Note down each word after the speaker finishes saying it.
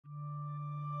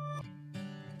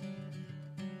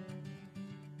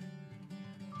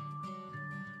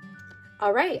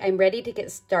All right, I'm ready to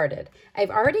get started. I've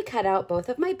already cut out both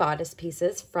of my bodice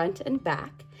pieces, front and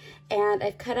back, and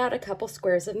I've cut out a couple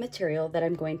squares of material that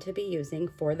I'm going to be using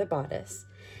for the bodice.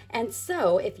 And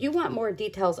so if you want more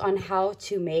details on how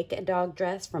to make a dog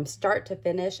dress from start to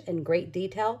finish in great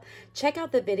detail, check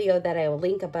out the video that I will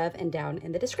link above and down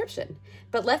in the description.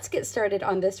 But let's get started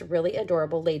on this really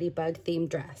adorable ladybug themed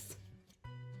dress.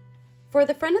 For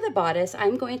the front of the bodice,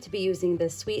 I'm going to be using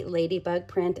this sweet ladybug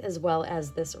print as well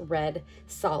as this red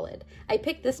solid. I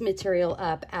picked this material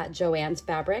up at Joann's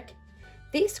Fabric.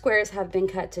 These squares have been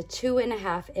cut to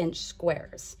 2.5-inch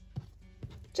squares,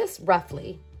 just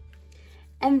roughly.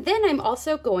 And then I'm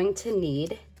also going to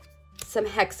need some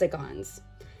hexagons.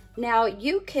 Now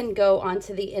you can go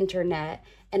onto the internet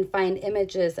and find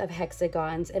images of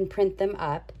hexagons and print them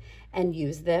up and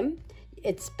use them.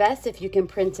 It's best if you can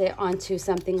print it onto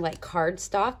something like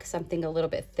cardstock, something a little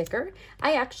bit thicker.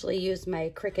 I actually used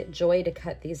my Cricut Joy to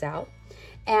cut these out.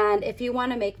 And if you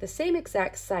want to make the same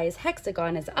exact size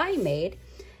hexagon as I made,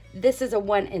 this is a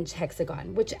 1-inch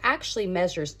hexagon, which actually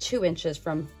measures 2 inches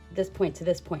from this point to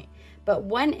this point. But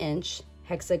 1-inch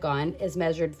hexagon is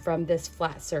measured from this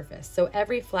flat surface. So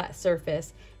every flat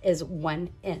surface is 1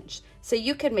 inch. So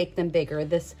you could make them bigger.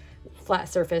 This flat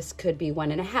surface could be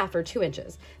 1.5 or 2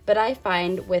 inches. But I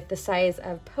find with the size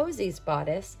of Posey's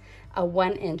bodice, a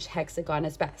 1-inch hexagon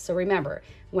is best. So remember,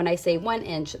 when I say 1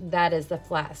 inch, that is the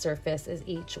flat surface is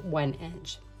each 1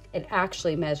 inch. It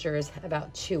actually measures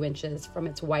about 2 inches from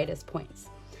its widest points.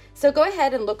 So go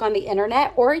ahead and look on the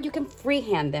internet, or you can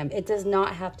freehand them. It does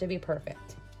not have to be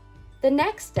perfect. The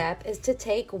next step is to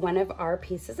take one of our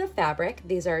pieces of fabric.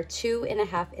 These are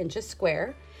 2.5 inches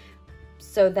square,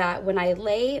 so that when I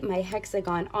lay my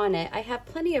hexagon on it, I have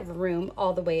plenty of room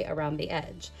all the way around the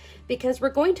edge, because we're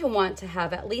going to want to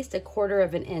have at least 1/4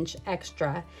 of an inch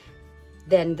extra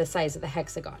than the size of the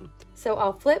hexagon. So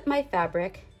I'll flip my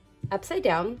fabric upside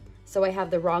down so I have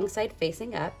the wrong side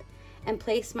facing up and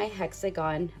place my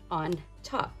hexagon on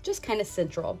top, just kind of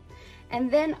central. And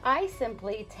then I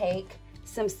simply take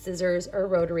some scissors or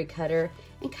rotary cutter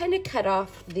and kind of cut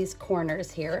off these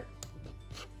corners here.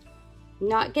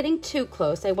 Not getting too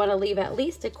close. I want to leave at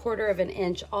least 1/4 of an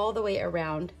inch all the way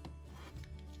around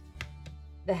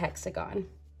the hexagon.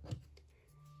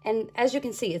 And as you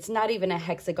can see, it's not even a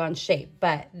hexagon shape,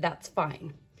 but that's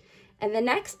fine. And the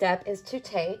next step is to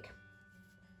take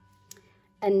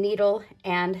a needle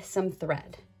and some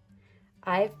thread.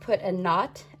 I've put a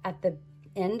knot at the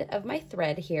end of my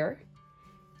thread here,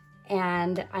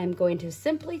 and I'm going to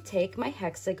simply take my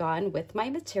hexagon with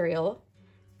my material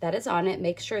that is on it,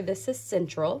 make sure this is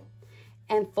central,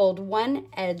 and fold one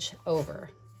edge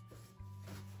over.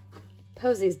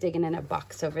 Posey's digging in a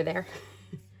box over there.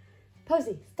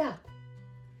 Posey, stop.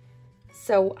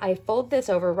 So I fold this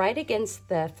over right against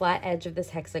the flat edge of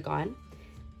this hexagon,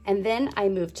 and then I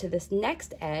move to this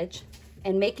next edge,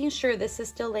 and making sure this is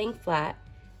still laying flat,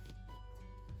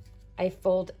 I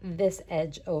fold this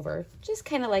edge over, just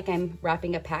kind of like I'm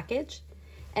wrapping a package.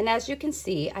 And as you can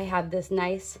see, I have this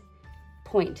nice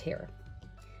point here.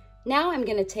 Now I'm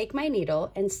going to take my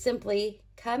needle and simply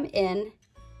come in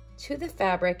to the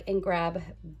fabric and grab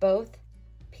both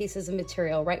pieces of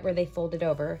material right where they folded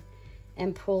over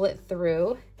and pull it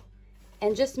through,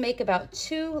 and just make about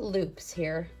 2 loops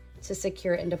here to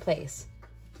secure it into place.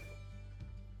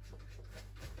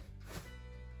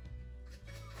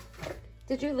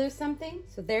 Did you lose something?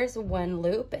 So there's 1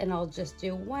 loop, and I'll just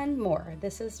do 1 more.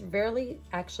 This is really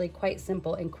actually quite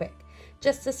simple and quick,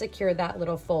 just to secure that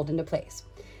little fold into place.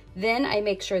 Then I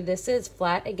make sure this is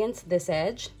flat against this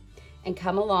edge and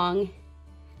come along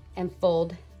and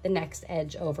fold the next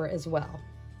edge over as well.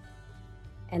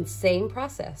 And same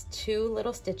process, 2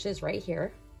 little stitches right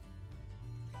here.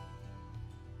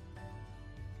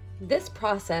 This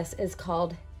process is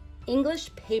called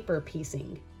English paper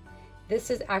piecing. This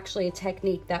is actually a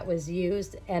technique that was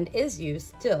used and is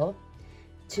used still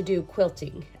to do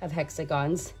quilting of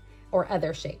hexagons or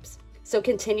other shapes. So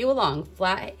continue along,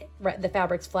 flat, the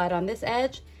fabric's flat on this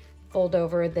edge, fold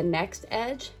over the next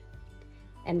edge,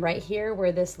 and right here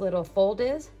where this little fold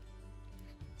is,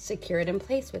 secure it in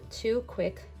place with 2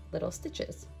 quick little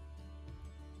stitches.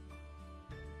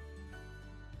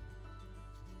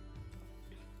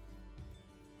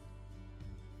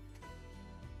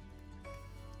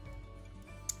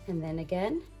 And then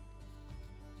again.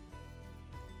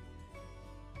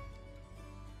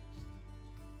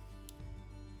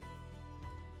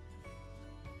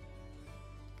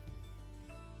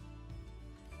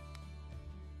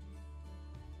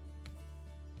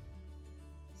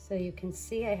 So you can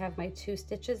see I have my 2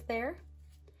 stitches there.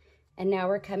 And now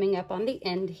we're coming up on the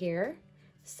end here.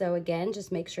 So again,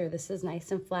 just make sure this is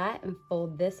nice and flat and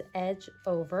fold this edge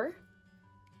over.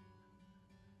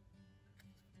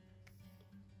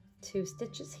 2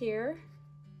 stitches here.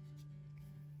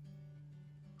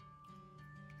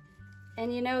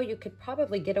 And you know, you could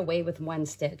probably get away with 1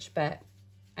 stitch, but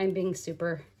I'm being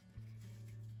super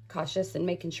cautious and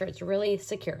making sure it's really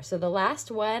secure. So the last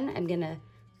one, I'm gonna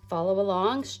follow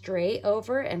along straight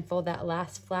over and fold that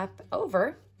last flap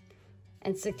over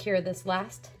and secure this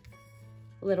last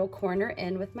little corner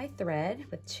in with my thread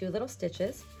with 2 little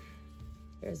stitches.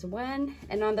 There's 1,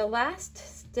 and on the last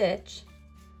stitch,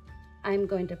 I'm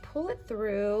going to pull it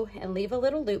through and leave a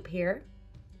little loop here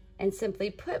and simply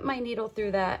put my needle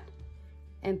through that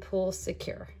and pull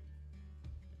secure.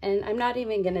 And I'm not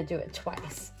even gonna do it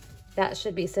twice. That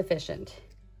should be sufficient.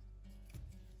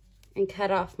 And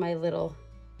cut off my little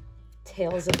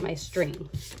tails of my string.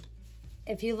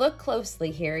 If you look closely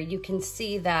here, you can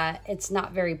see that it's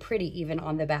not very pretty even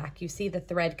on the back. You see the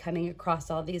thread coming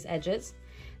across all these edges,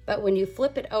 but when you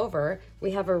flip it over,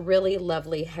 we have a really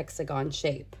lovely hexagon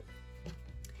shape.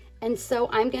 And so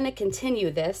I'm going to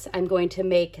continue this. I'm going to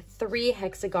make 3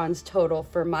 hexagons total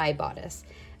for my bodice.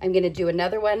 I'm going to do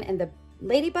another one in the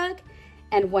ladybug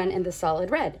and 1 in the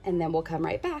solid red, and then we'll come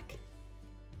right back.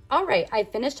 All right, I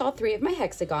finished all 3 of my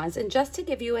hexagons, and just to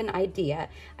give you an idea,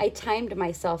 I timed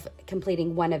myself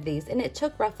completing 1 of these, and it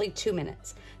took roughly 2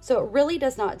 minutes. So it really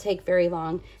does not take very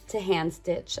long to hand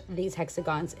stitch these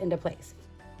hexagons into place.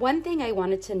 One thing I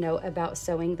wanted to note about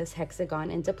sewing this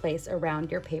hexagon into place around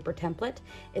your paper template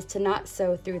is to not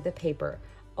sew through the paper,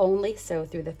 only sew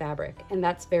through the fabric. And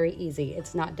that's very easy,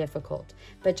 it's not difficult,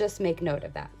 but just make note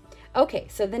of that. Okay,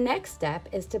 so the next step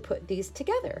is to put these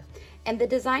together. And the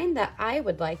design that I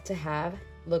would like to have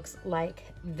looks like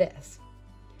this.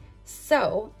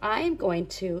 So I'm going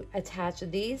to attach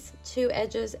these 2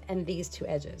 edges and these 2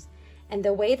 edges. And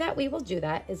the way that we will do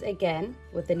that is, again,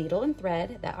 with the needle and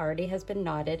thread that already has been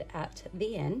knotted at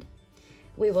the end.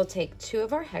 We will take 2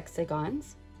 of our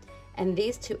hexagons, and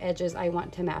these 2 edges I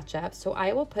want to match up, so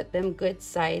I will put them good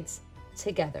sides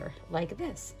together like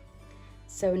this.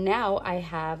 So now I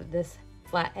have this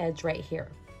flat edge right here.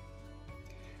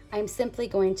 I'm simply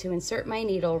going to insert my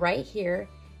needle right here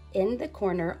in the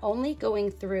corner, only going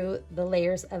through the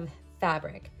layers of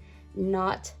fabric,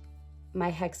 not my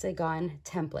hexagon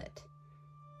template.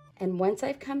 And once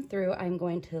I've come through, I'm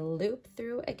going to loop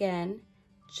through again,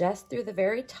 just through the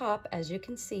very top, as you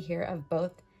can see here, of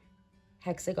both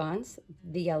hexagons,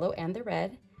 the yellow and the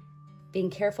red, being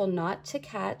careful not to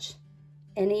catch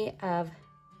any of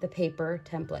the paper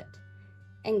template.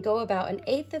 And go about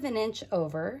 1/8 of an inch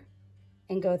over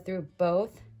and go through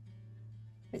both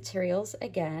materials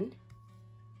again.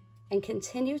 And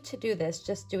continue to do this,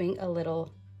 just doing a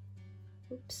little,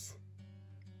 oops,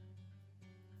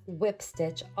 whip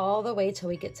stitch all the way till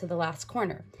we get to the last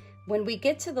corner. When we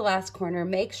get to the last corner,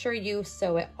 make sure you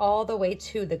sew it all the way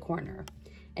to the corner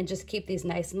and just keep these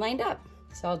nice and lined up.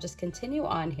 So I'll just continue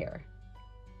on here.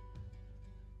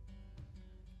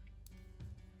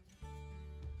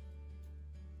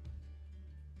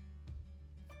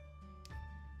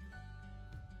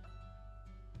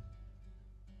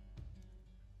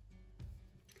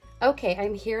 Okay,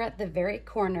 I'm here at the very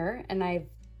corner, and I've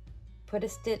put a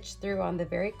stitch through on the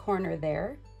very corner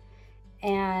there.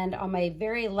 And on my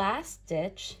very last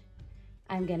stitch,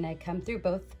 I'm gonna come through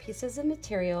both pieces of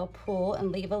material, pull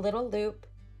and leave a little loop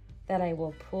that I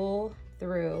will pull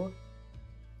through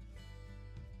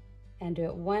and do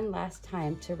it one last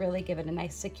time to really give it a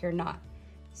nice secure knot.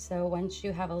 So once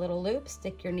you have a little loop,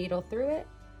 stick your needle through it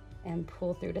and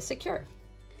pull through to secure.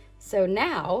 So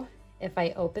now, if I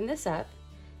open this up,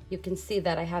 you can see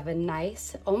that I have a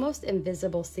nice, almost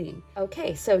invisible seam.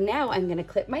 Okay, so now I'm gonna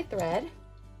clip my thread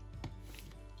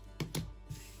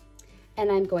and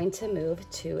I'm going to move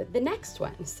to the next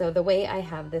one. So the way I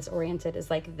have this oriented is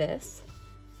like this,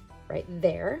 right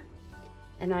there.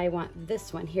 And I want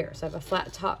this one here. So I have a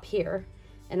flat top here,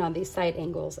 and on these side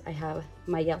angles, I have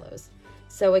my yellows.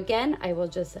 So again, I will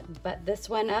just butt this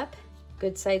one up,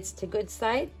 good sides to good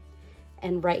side.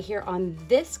 And right here on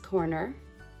this corner,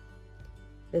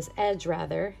 this edge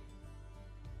rather,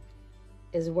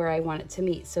 is where I want it to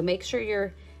meet. So make sure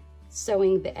you're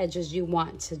sewing the edges you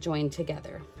want to join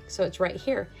together. So it's right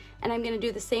here. And I'm gonna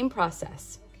do the same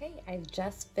process. Okay, I've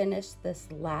just finished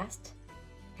this last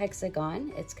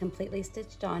hexagon. It's completely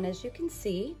stitched on, as you can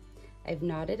see. I've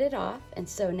knotted it off, and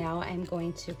so now I'm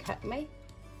going to cut my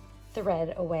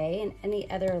thread away and any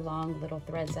other long little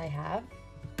threads I have.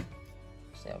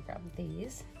 So I'll grab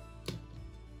these.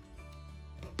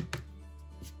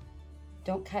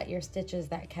 Don't cut your stitches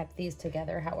that kept these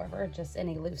together, however, just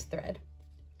any loose thread.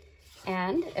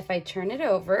 And if I turn it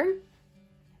over,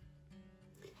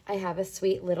 I have a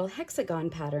sweet little hexagon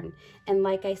pattern. And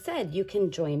like I said, you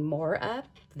can join more up.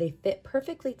 They fit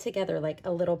perfectly together like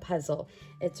a little puzzle.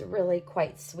 It's really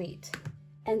quite sweet.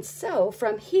 And so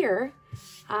from here,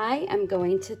 I am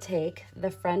going to take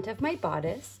the front of my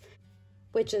bodice,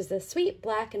 which is the sweet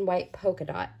black and white polka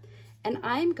dot, and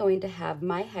I'm going to have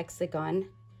my hexagon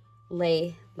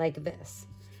lay like this.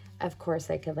 Of course,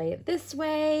 I could lay it this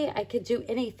way. I could do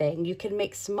anything. You can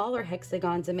make smaller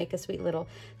hexagons and make a sweet little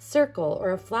circle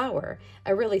or a flower.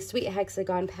 A really sweet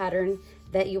hexagon pattern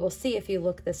that you will see if you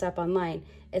look this up online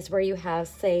is where you have,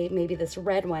 say, maybe this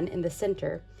red one in the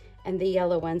center and the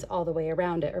yellow ones all the way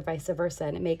around it, or vice versa,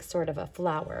 and it makes sort of a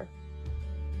flower.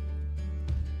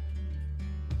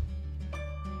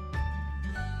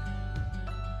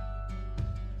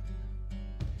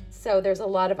 So there's a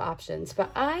lot of options,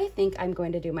 but I think I'm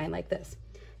going to do mine like this.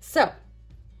 So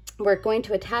we're going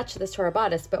to attach this to our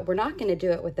bodice, but we're not going to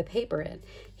do it with the paper in.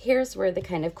 Here's where the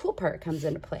kind of cool part comes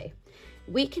into play.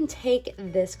 We can take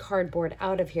this cardboard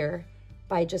out of here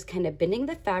by just kind of bending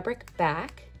the fabric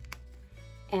back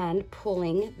and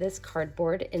pulling this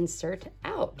cardboard insert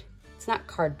out. It's not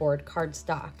cardboard,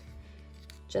 cardstock,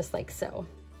 just like so.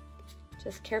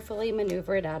 Just carefully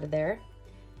maneuver it out of there.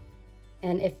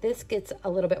 And if this gets a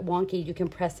little bit wonky, you can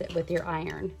press it with your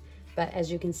iron. But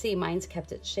as you can see, mine's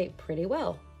kept its shape pretty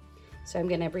well. So I'm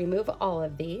gonna remove all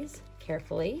of these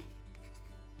carefully.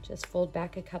 Just fold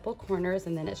back a couple corners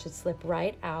and then it should slip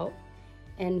right out.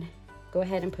 And go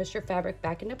ahead and push your fabric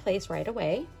back into place right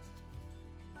away.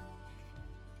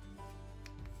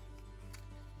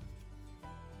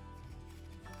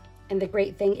 And the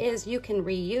great thing is you can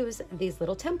reuse these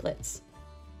little templates.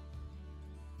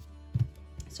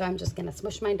 So I'm just gonna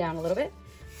smush mine down a little bit,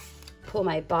 pull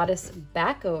my bodice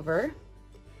back over.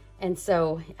 And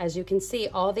so as you can see,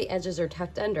 all the edges are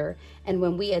tucked under. And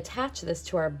when we attach this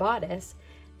to our bodice,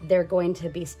 they're going to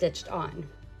be stitched on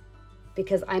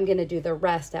because I'm gonna do the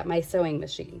rest at my sewing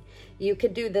machine. You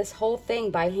could do this whole thing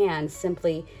by hand,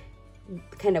 simply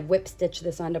kind of whip stitch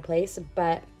this onto place,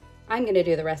 but I'm gonna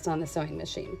do the rest on the sewing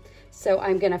machine. So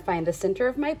I'm gonna find the center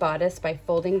of my bodice by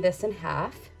folding this in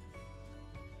half.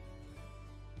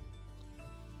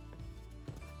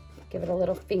 Give it a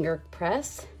little finger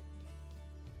press.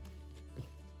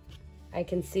 I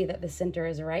can see that the center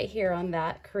is right here on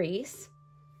that crease.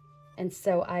 And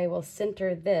so I will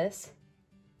center this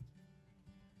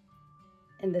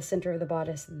in the center of the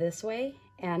bodice this way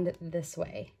and this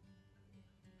way.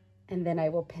 And then I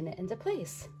will pin it into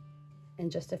place in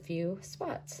just a few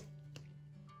spots.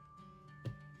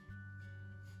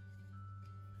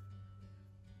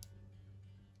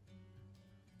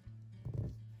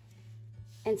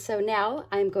 And so now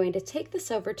I'm going to take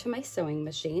this over to my sewing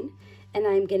machine and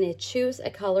I'm going to choose a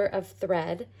color of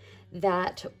thread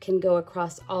that can go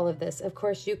across all of this. Of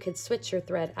course, you could switch your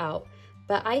thread out,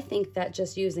 but I think that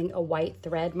just using a white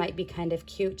thread might be kind of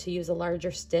cute to use a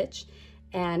larger stitch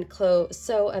and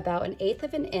sew about 1/8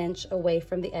 of an inch away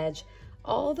from the edge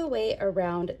all the way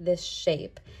around this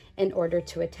shape in order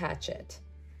to attach it.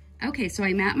 Okay, so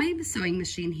I'm at my sewing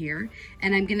machine here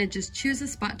and I'm gonna just choose a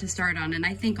spot to start on, and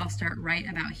I think I'll start right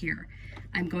about here.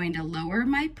 I'm going to lower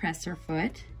my presser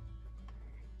foot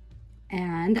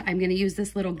and I'm gonna use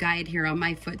this little guide here on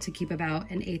my foot to keep about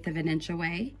 1/8 of an inch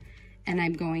away. And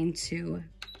I'm going to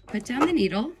put down the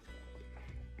needle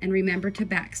and remember to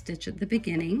back stitch at the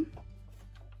beginning.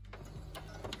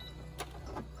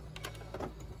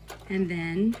 And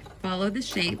then follow the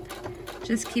shape,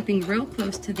 just keeping real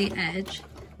close to the edge.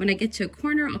 When I get to a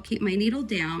corner, I'll keep my needle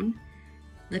down,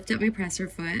 lift up my presser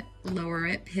foot, lower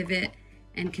it, pivot,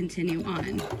 and continue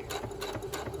on.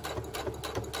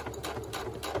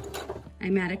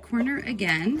 I'm at a corner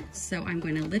again, so I'm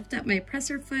going to lift up my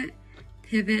presser foot,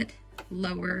 pivot,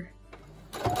 lower,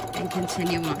 and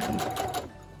continue on.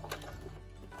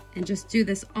 And just do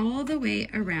this all the way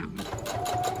around.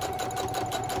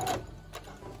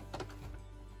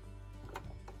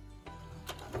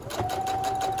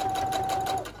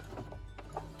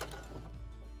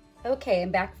 Okay,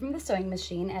 I'm back from the sewing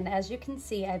machine, and as you can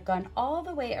see, I've gone all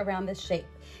the way around this shape.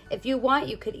 If you want,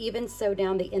 you could even sew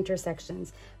down the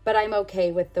intersections, but I'm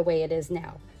okay with the way it is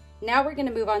now. Now we're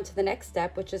gonna move on to the next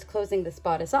step, which is closing this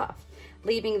bodice off.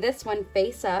 Leaving this one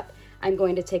face up, I'm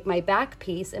going to take my back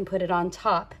piece and put it on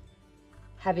top,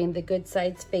 having the good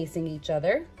sides facing each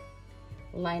other.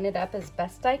 Line it up as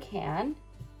best I can.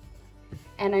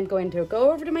 And I'm going to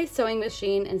go over to my sewing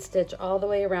machine and stitch all the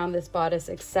way around this bodice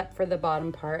except for the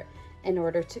bottom part in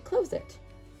order to close it.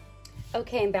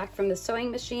 Okay, I'm back from the sewing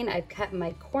machine. I've cut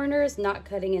my corners, not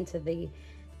cutting into the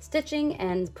stitching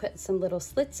and put some little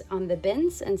slits on the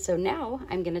bins. And so now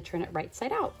I'm going to turn it right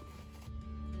side out.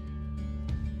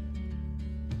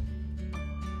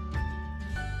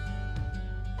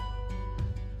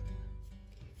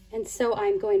 And so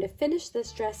I'm going to finish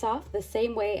this dress off the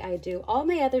same way I do all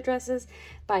my other dresses,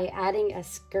 by adding a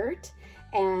skirt.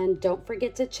 And don't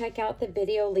forget to check out the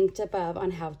video linked above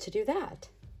on how to do that.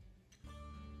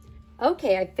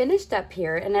 Okay, I finished up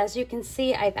here, and as you can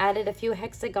see, I've added a few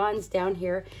hexagons down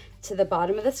here to the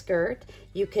bottom of the skirt.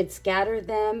 You could scatter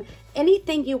them,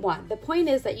 anything you want. The point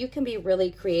is that you can be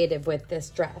really creative with this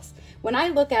dress. When I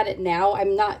look at it now,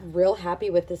 I'm not real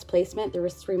happy with this placement.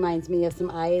 This reminds me of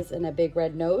some eyes and a big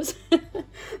red nose.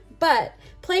 But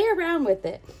play around with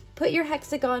it. Put your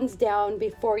hexagons down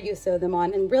before you sew them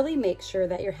on and really make sure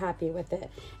that you're happy with it.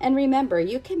 And remember,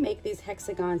 you can make these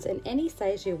hexagons in any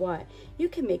size you want. You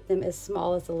can make them as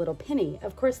small as a little penny.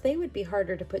 Of course, they would be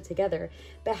harder to put together,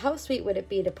 but how sweet would it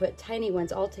be to put tiny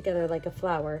ones all together like a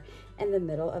flower in the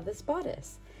middle of this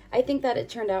bodice? I think that it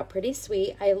turned out pretty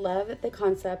sweet. I love the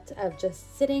concept of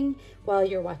just sitting while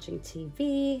you're watching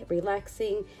TV,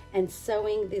 relaxing, and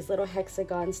sewing these little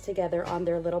hexagons together on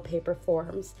their little paper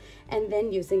forms, and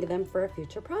then using them for a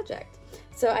future project.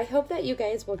 So I hope that you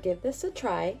guys will give this a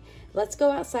try. Let's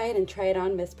go outside and try it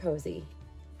on Miss Posy.